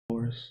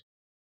Let's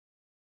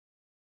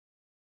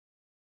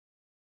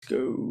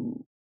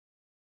go.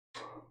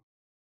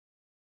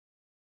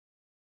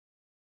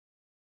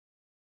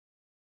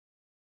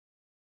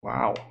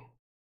 Wow,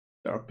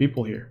 there are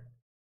people here.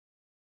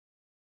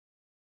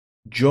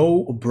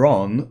 Joe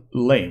Braun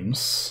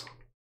Lames.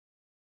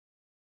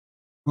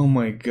 Oh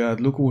my god,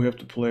 look who we have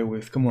to play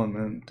with. Come on,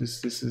 man.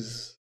 This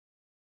is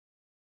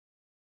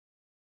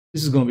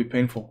gonna be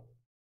painful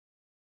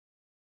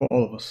for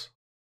all of us.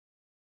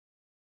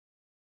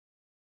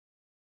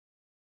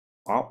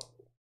 Wow.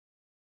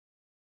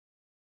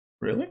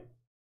 Really?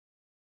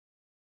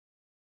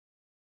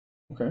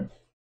 Okay.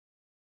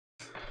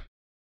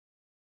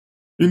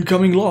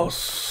 Incoming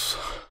loss.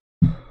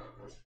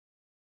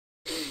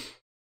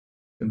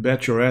 And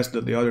bet your ass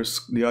that the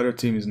other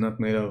team is not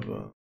made of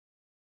a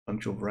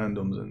bunch of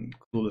randoms and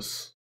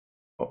clueless.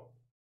 Oh,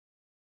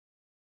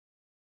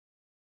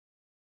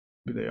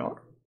 maybe they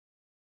are.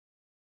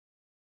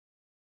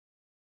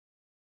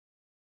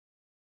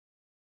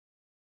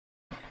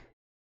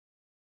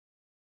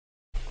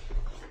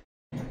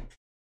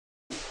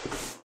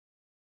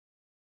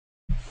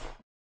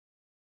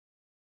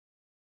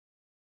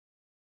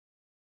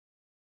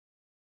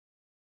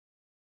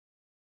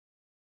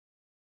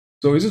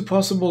 So is it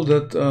possible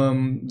that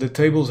the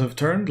tables have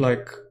turned?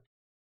 Like,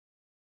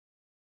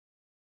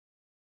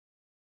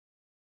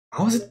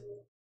 how is it?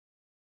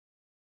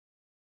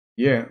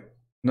 Yeah,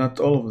 not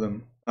all of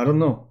them. I don't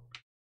know.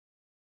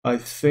 I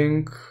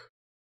think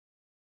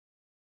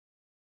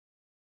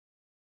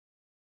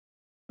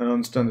I don't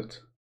understand it.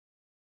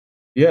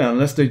 Yeah,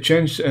 unless they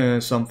change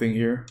something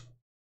here,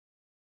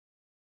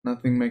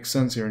 nothing makes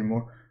sense here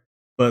anymore.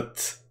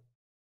 But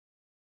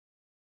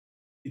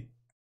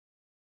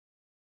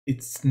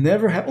it's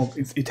never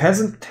happened. It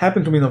hasn't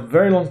happened to me in a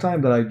very long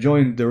time that I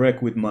joined the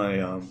rec with my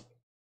I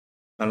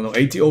don't know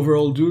 80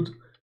 overall dude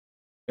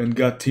and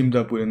got teamed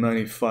up with a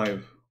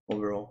 95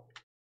 overall.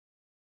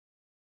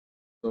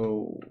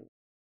 So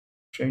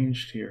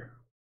changed here.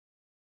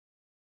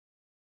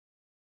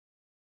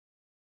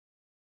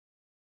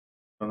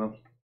 I don't know.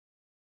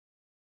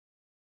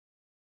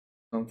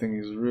 Something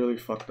is really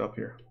fucked up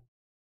here.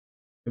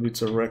 Maybe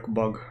it's a rec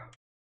bug.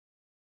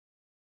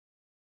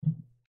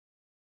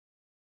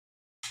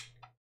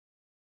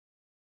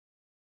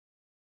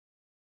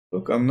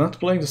 Look, I'm not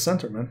playing the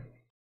center, man.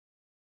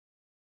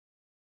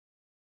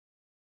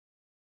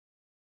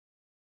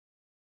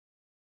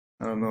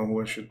 I don't know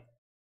who I should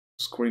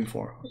screen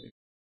for.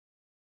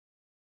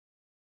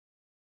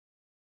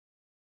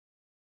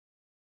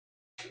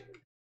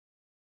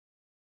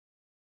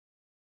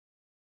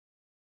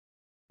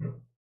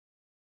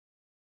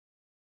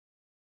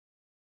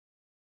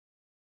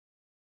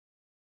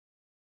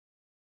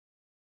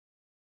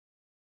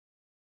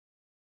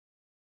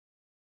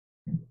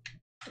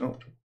 Oh,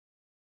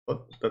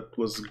 but that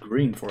was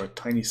green for a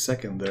tiny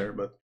second there,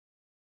 but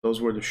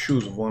those were the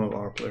shoes of one of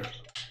our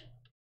players.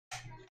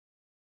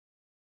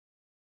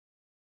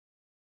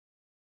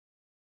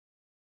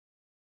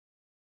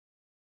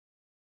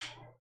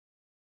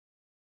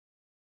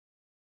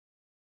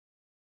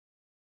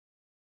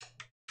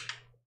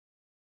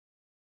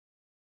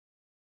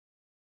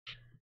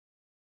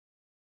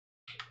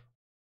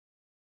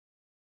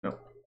 No.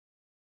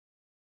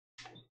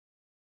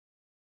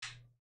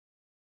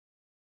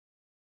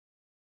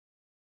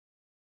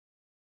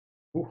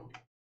 Ooh.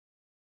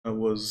 I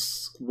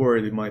was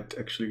worried he might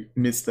actually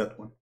miss that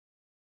one.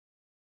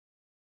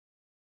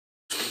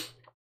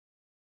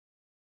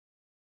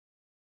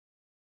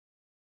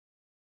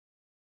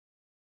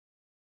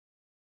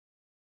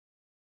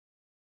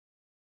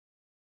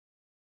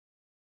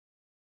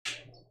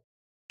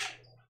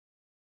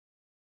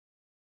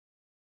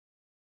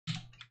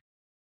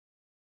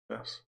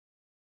 Yes.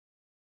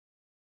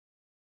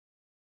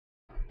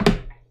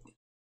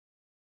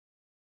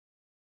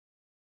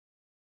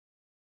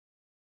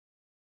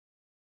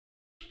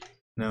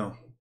 No.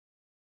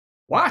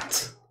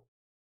 What?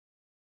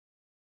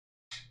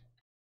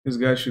 This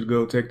guy should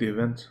go take the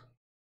event.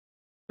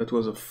 That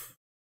was a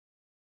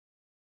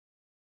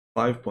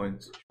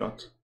 5-point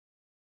shot.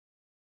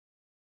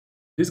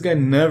 This guy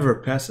never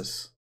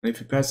passes. And if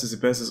he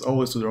passes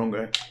always to the wrong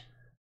guy.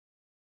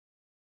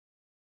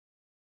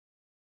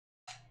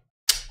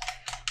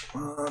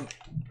 Come on.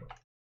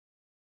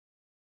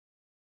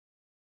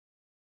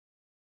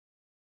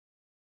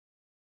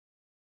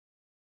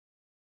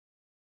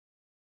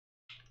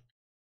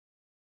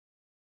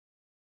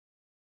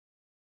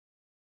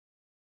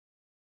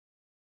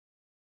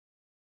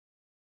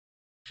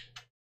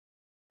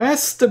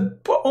 That's the...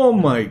 Oh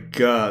my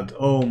god.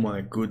 Oh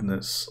my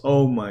goodness.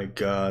 Oh my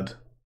god.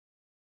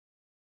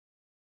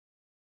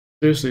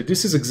 Seriously,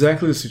 this is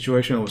exactly the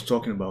situation I was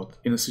talking about.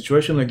 In a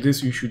situation like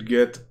this, you should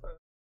get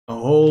a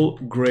whole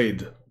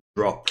grade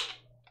drop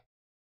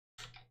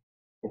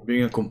for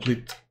being a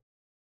complete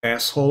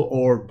asshole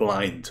or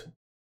blind.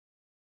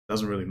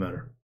 Doesn't really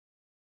matter.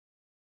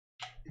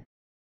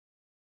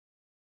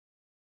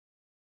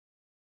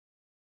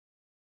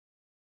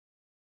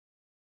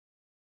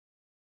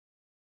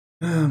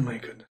 Oh my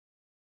goodness.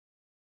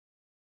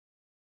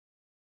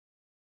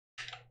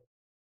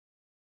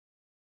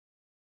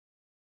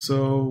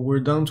 So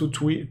we're down to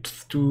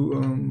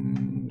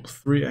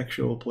three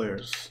actual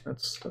players.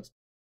 That's this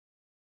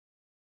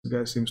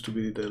guy seems to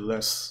be the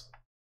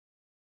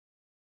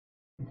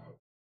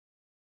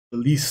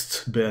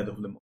least bad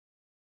of them.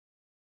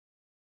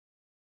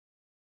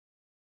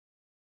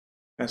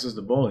 Passes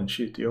the ball and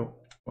shit, yo.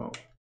 Wow.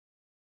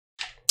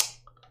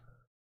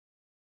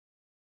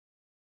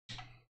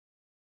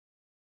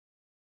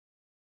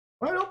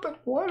 Wide open,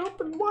 wide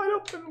open, wide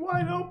open,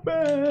 wide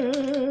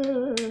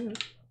open.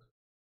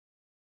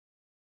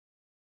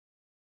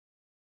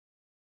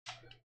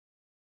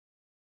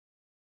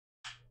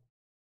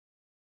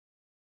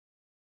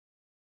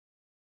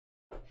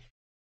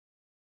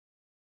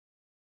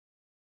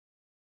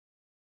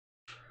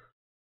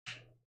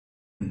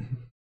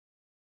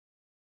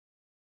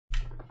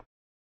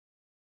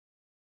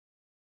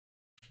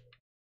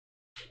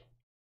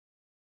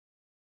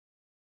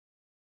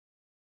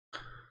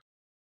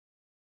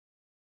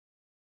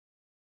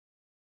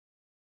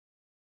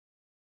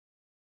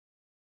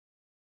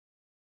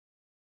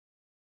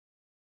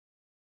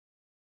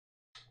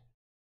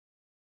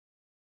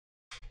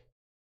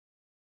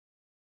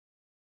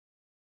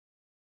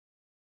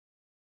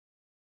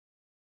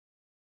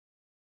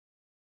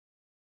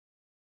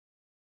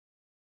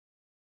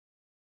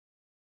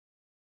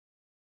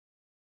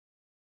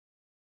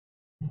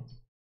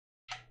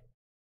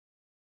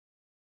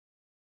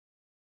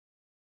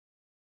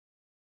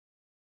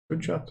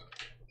 Good shot.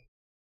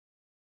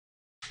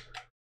 It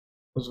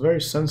was a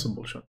very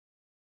sensible shot.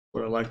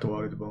 What I liked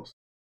about it the most.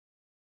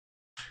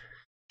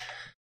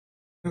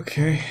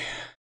 Okay.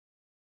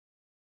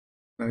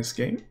 Nice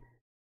game.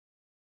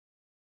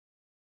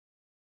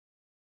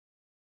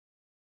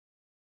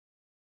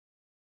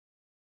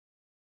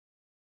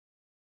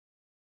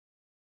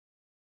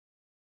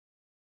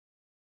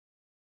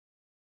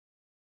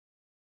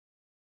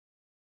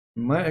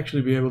 Might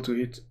actually be able to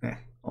hit.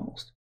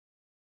 Almost.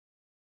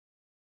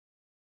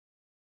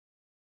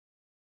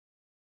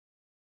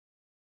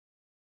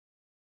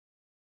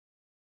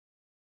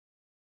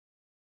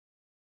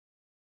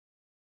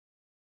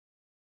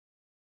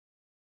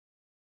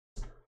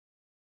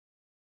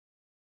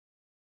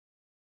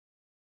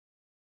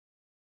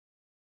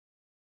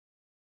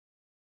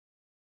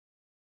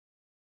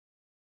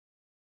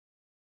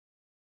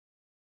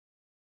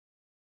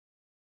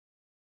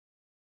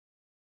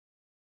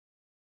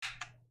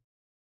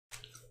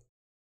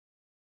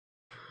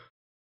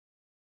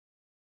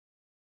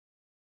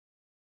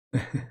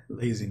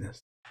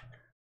 Laziness.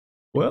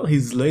 Well,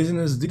 his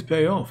laziness did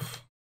pay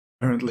off,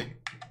 apparently.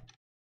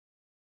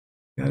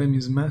 Got him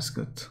his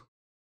mascot.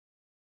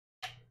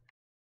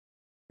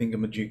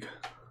 Thingamajig.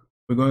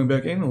 We're going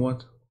back in or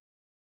what?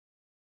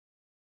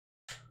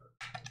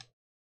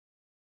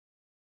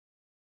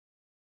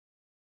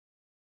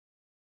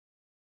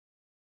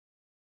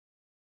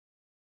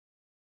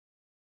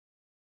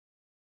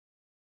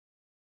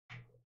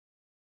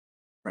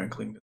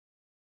 Franklin.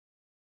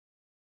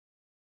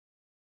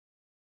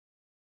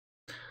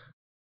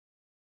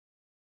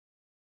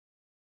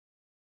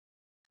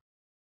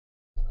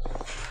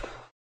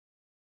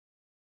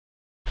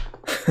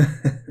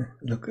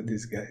 Look at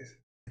these guys.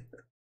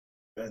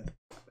 Bad.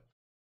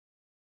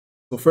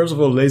 So first of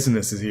all,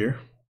 laziness is here.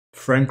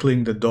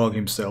 Franklin the dog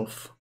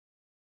himself,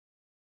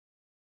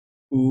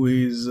 who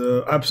is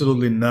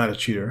absolutely not a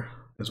cheater,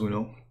 as we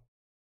know.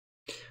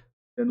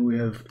 Then we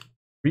have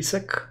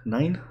Resec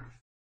 9.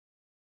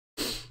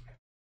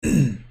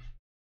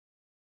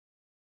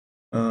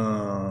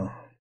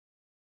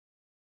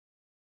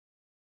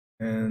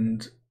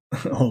 And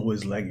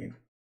always lagging.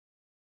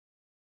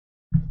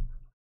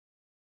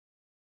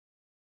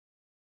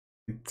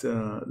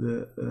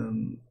 The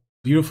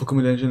beautiful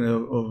combination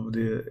of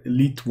the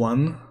Elite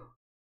 1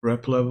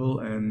 rep level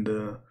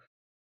and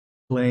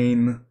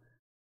plain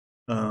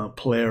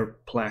player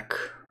plaque.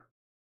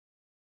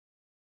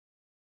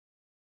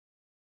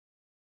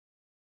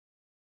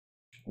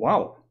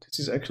 Wow, this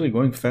is actually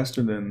going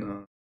faster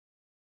than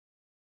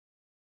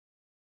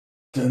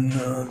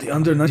the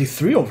under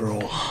 93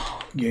 overall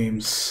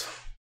games.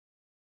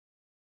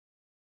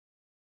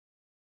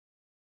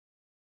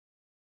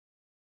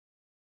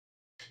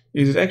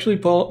 Is it actually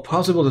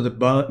possible that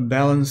the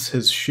balance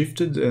has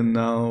shifted and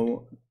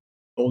now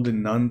all the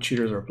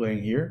non-cheaters are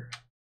playing here?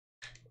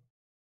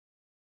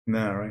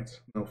 Nah, right?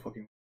 No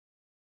fucking.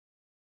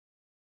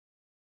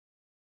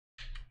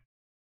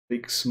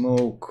 Big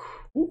Smoke.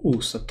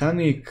 Ooh,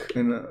 Satanic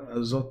and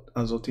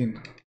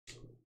Azotin.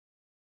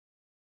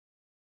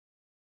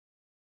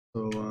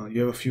 So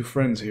you have a few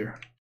friends here.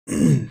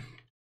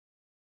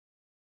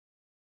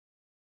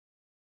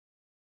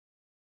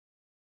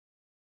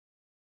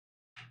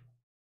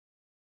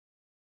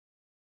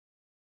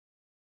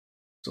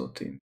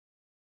 Azotin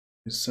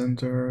is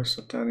center,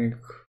 Satanic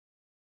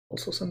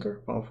also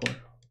center, powerful.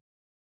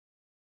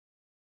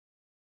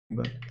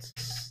 But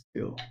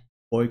still,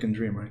 boy can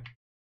dream, right?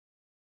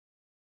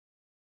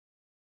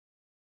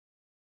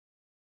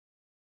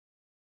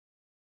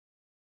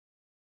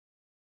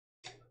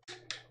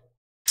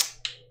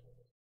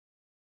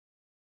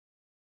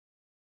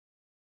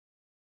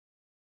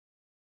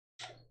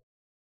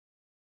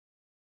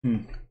 Hmm.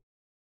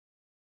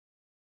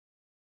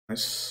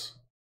 Nice.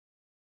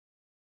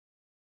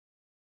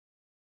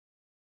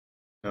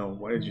 Now,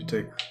 why did you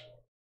take?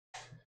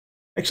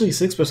 Actually,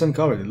 6%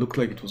 covered. It looked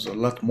like it was a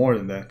lot more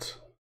than that.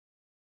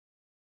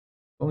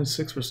 Only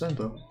 6%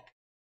 though.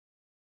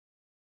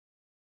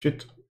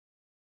 Shit.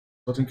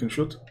 Nothing can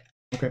shoot.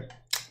 Okay,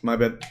 my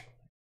bad.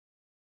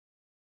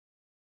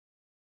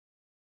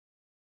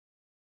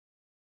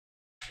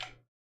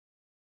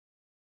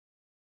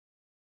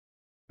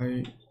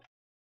 I.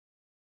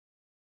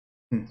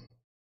 Hmm.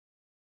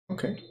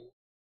 Okay.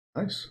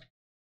 Nice.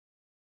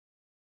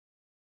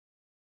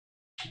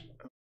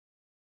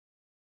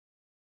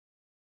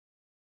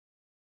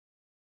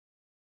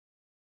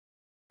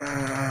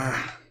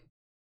 Ah.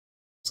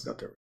 It's got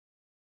there.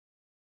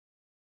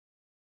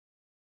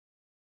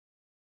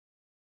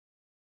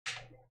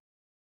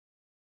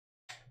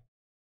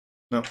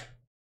 No.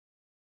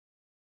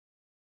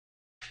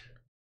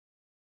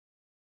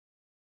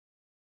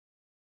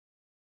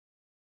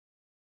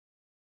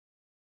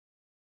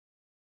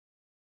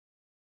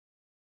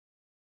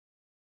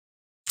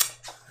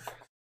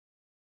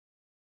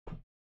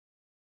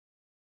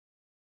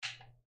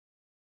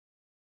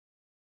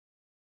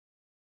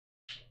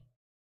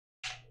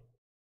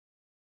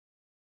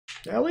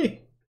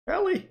 Ellie.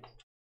 Ellie.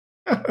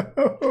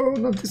 Oh,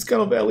 not this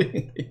kind of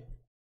Ellie.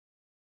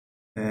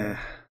 Eh.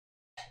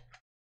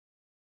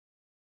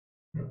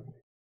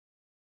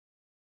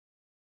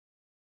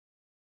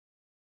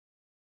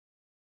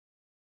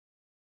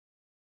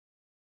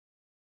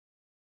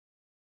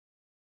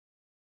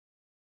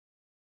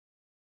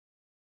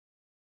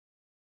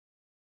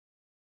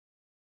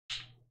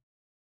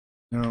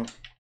 No.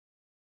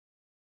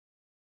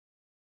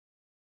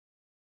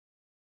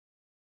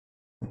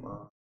 Come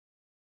on.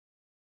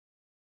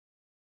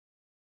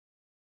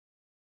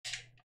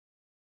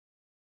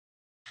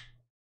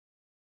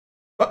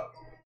 Ah.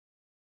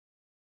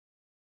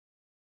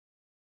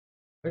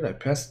 Why did I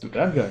pass to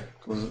that guy?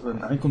 It was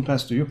an icon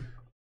pass to you.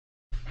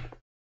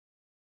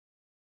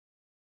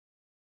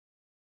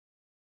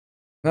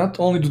 Not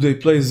only do they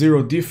play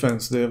zero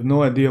defense, they have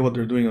no idea what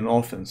they're doing on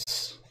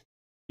offense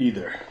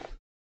either.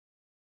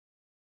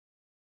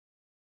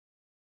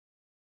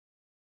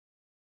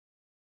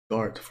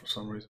 Guard for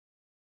some reason.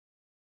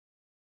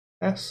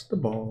 Pass the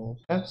ball,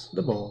 pass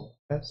the ball,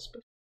 pass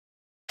the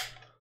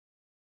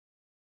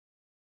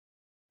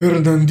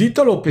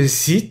Fernandito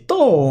Lopecito,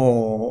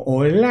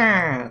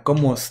 hola,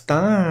 ¿cómo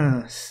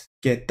estás?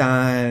 ¿Qué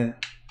tal?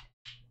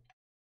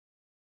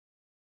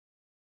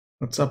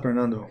 What's up,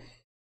 Fernando?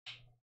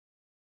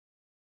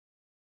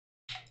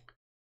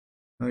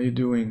 How you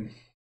doing?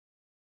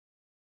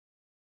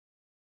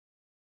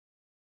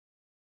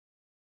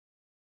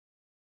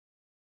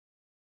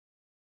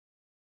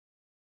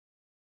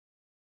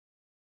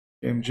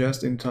 Came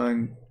just in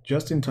time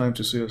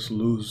to see us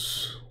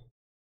lose.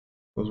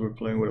 Because we're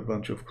playing with a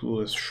bunch of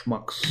clueless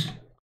schmucks.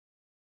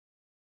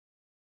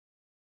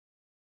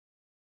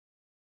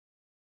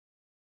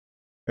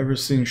 Ever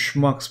seen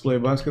schmucks play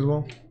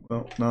basketball?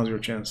 Well, now's your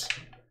chance.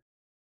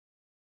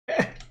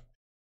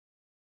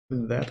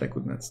 With that, I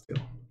could not steal.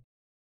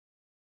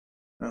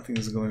 Nothing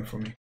is going for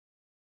me.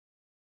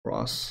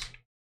 Ross,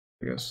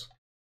 I guess.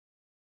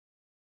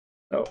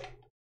 No,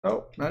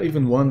 no, not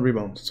even one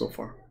rebound so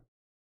far.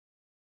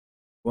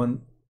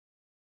 One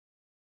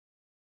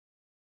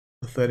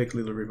pathetic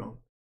little rebound.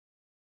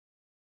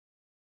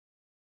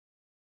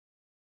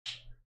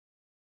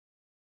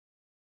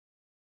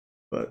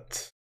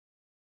 But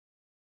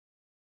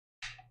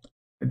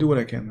I do what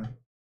I can, man.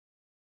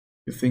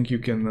 You think you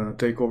can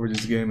take over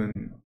this game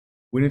and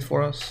win it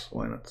for us?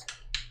 Why not?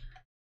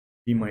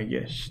 Be my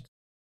guest.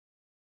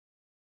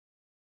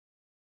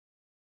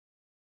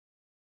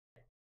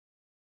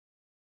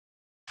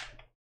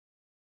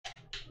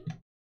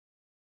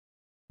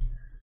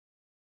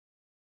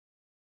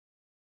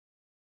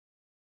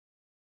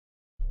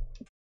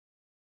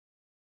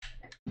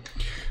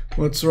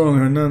 What's wrong,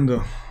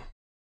 Hernando?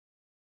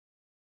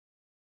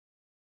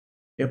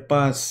 ¿Qué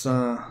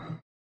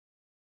pasa?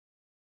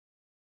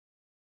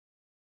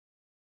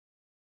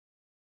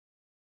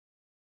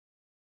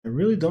 I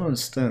really don't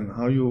understand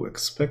how you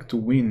expect to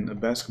win a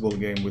basketball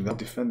game without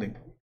defending.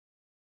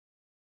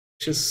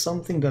 It's just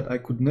something that I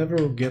could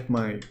never get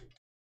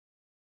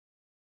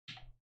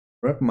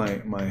wrap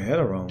my head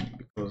around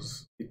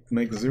because it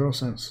makes zero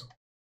sense.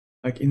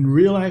 Like in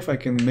real life, I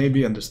can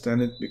maybe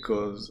understand it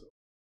because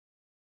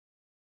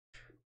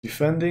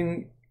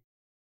defending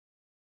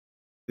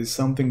is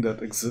something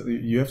that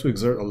you have to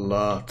exert a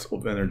lot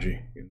of energy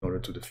in order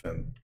to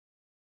defend.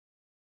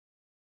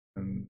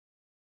 And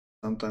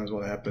sometimes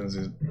what happens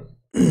is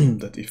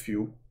that if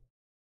you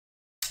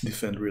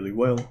defend really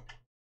well,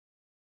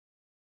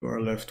 you are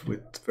left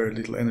with very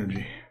little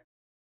energy.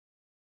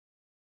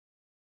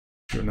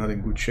 You're not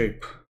in good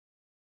shape,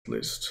 at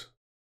least,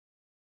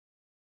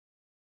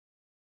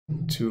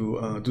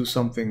 to do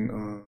something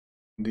on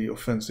the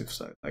offensive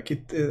side. Like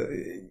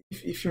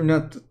if you're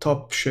not the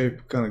top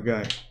shape kind of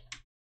guy,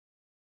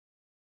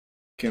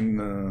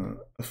 can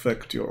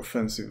affect your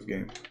offensive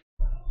game.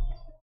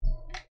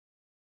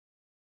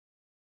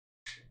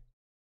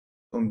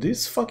 On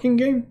this fucking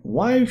game?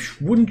 Why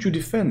wouldn't you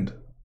defend?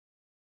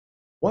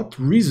 What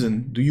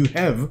reason do you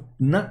have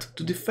not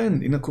to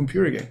defend in a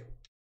computer game?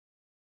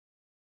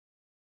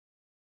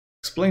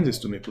 Explain this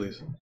to me,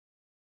 please.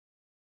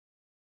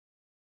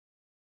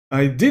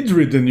 I did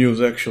read the news,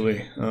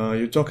 actually.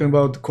 You're talking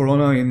about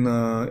Corona in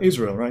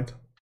Israel, right?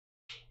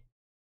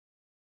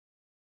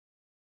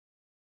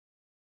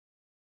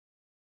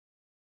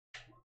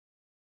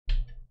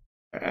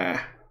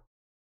 Ah.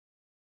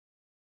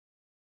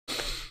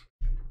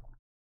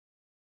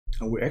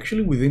 Are we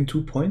actually within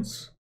 2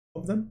 points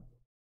of them?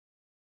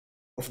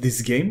 Of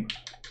this game?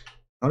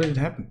 How did it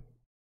happen?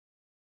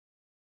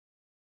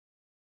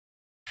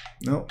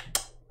 No.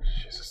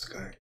 Jesus,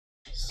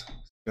 this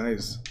guy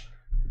is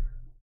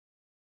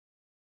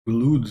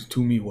glued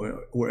to me.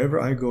 Wherever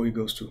I go, he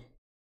goes to.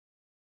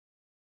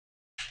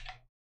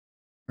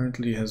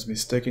 Apparently he has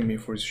mistaken me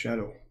for his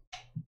shadow.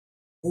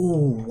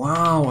 Oh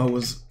wow, I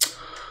was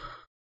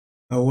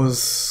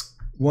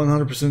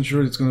 100%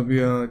 sure it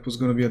was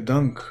gonna be a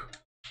dunk.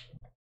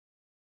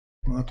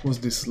 What was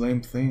this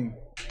lame thing?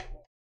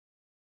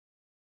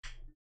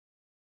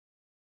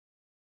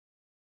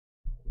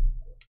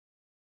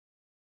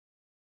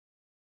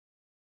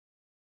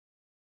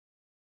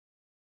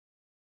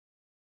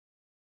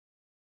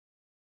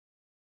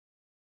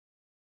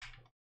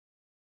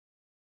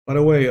 By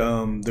the way,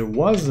 there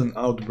was an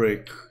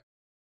outbreak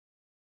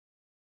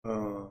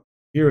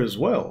here as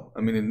well.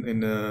 I mean,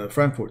 in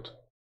Frankfurt.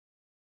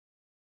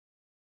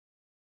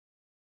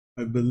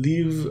 I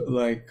believe,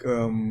 like,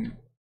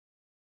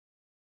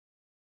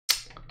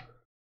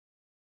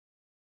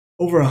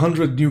 over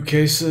 100 new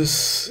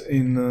cases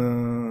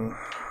in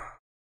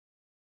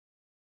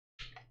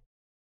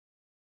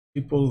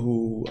people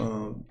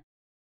who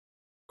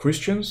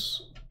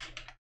Christians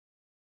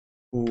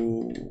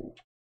who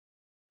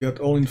got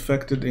all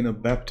infected in a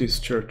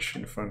Baptist church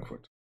in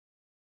Frankfurt.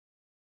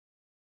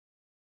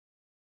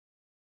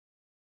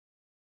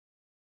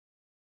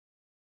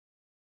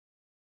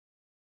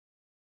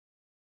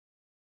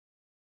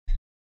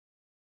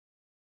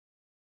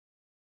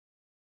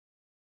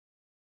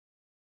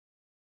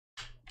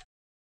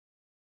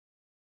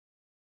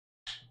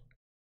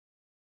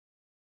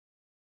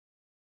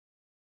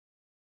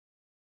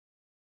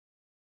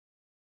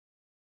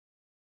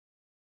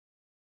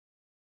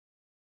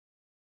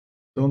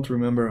 Don't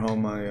remember how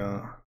my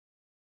oh.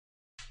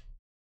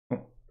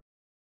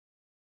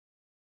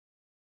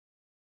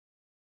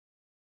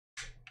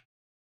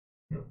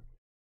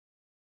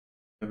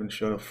 Haven't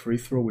shot a free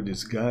throw with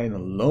this guy in a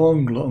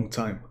long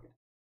time.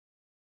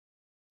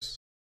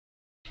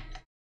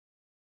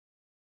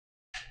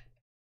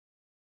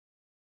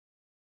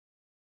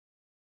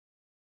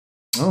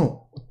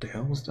 Oh, what the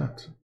hell was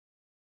that?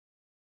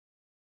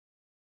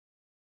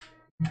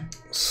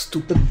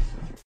 Stupid.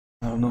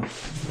 I don't know.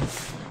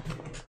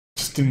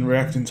 Just didn't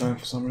react in time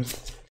for some reason.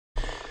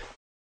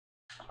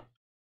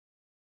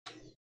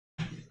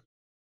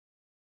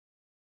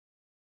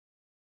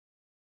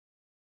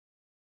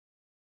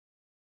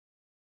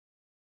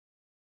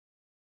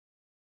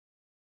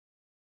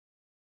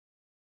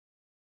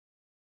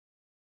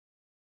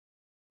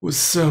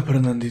 What's up,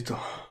 Renandito?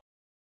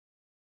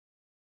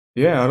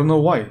 Yeah, I don't know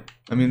why.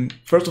 I mean,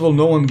 first of all,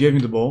 no one gave me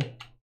the ball.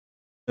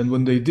 And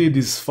when they did,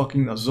 this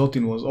fucking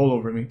Azotin was all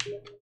over me.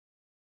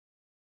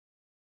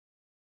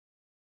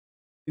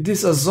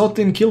 This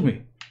Azotin killed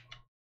me.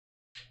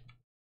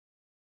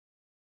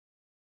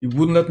 He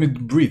wouldn't let me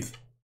breathe.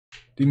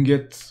 Didn't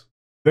get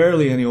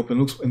barely any open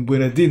looks, and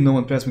when I did, no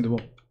one passed me the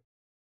ball.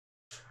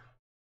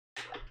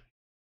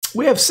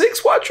 We have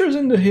 6 watchers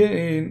in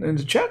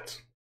the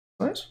chat.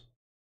 Nice.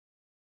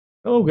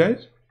 Hello,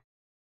 guys.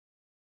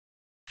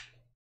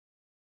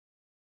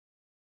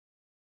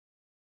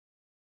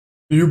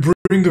 You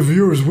bring the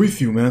viewers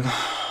with you, man.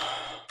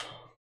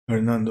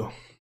 Hernando.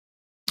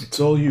 It's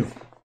all you.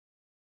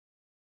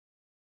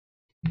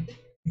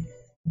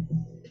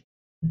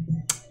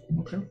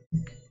 Okay.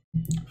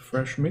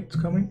 Fresh meat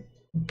coming.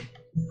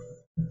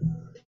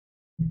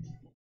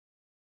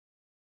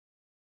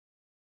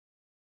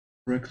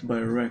 Wrecked by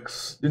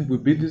Rex. Didn't we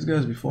beat these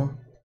guys before?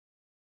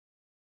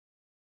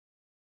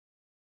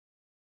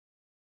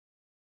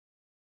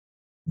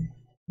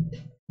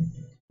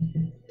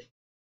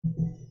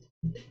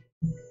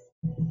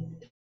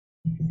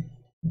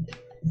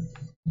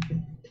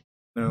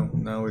 No,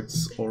 now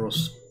it's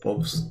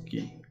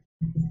Orospovsky.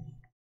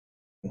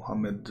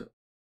 Mohammed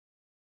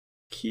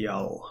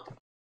Kial.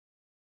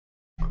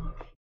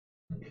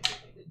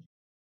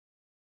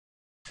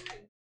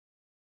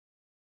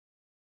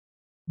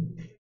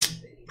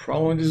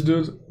 Problem with this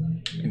dude,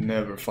 he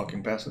never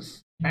fucking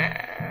passes.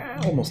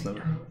 Almost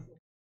never.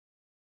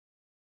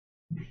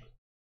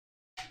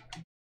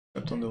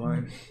 Except on the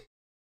line.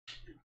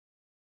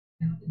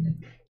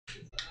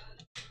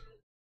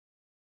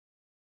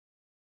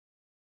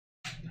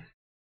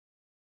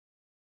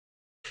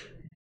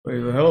 But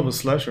he's a hell of a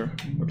slasher,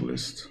 at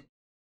least.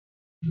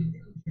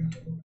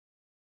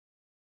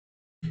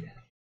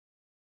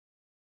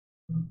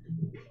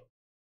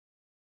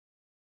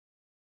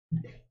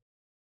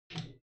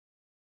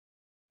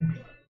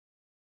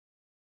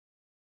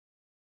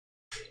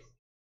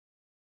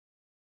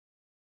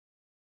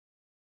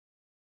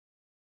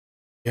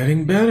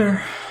 Getting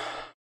better.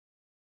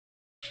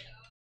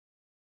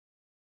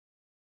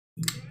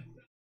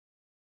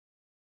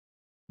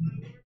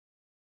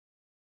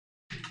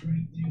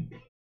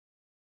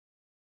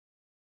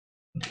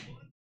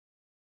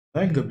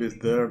 Lagged a bit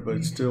there, but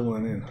it still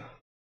went in.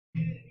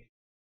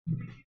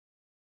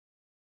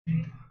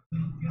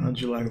 How'd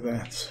you like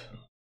that?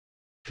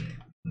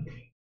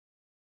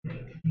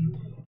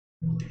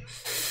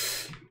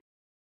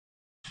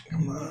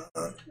 Come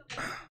on.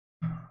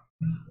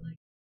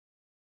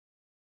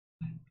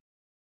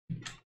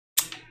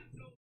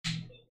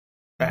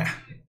 Ah.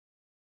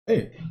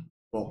 Hey.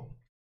 Well,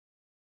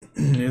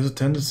 he has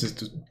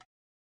a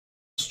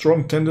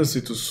strong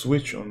tendency to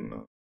switch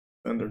on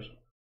defenders.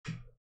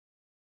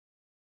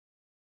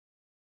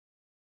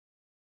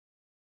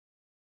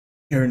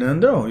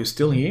 Hernando, you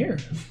still here?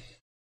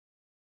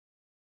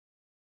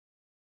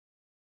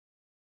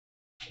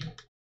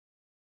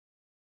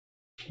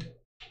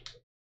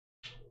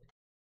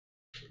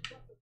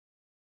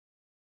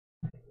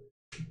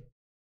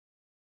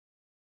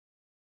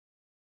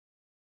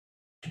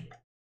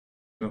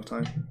 Enough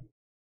time.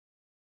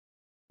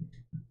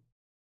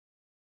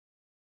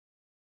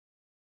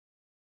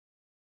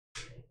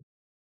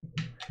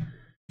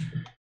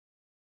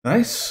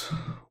 Nice.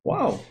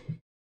 Wow.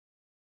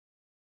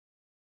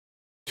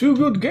 2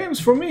 good games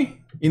for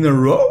me in a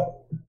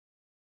row.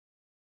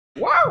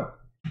 Wow.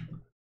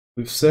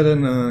 We've set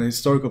an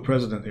historical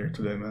precedent here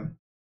today, man.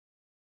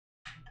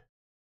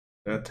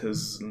 That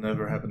has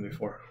never happened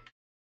before.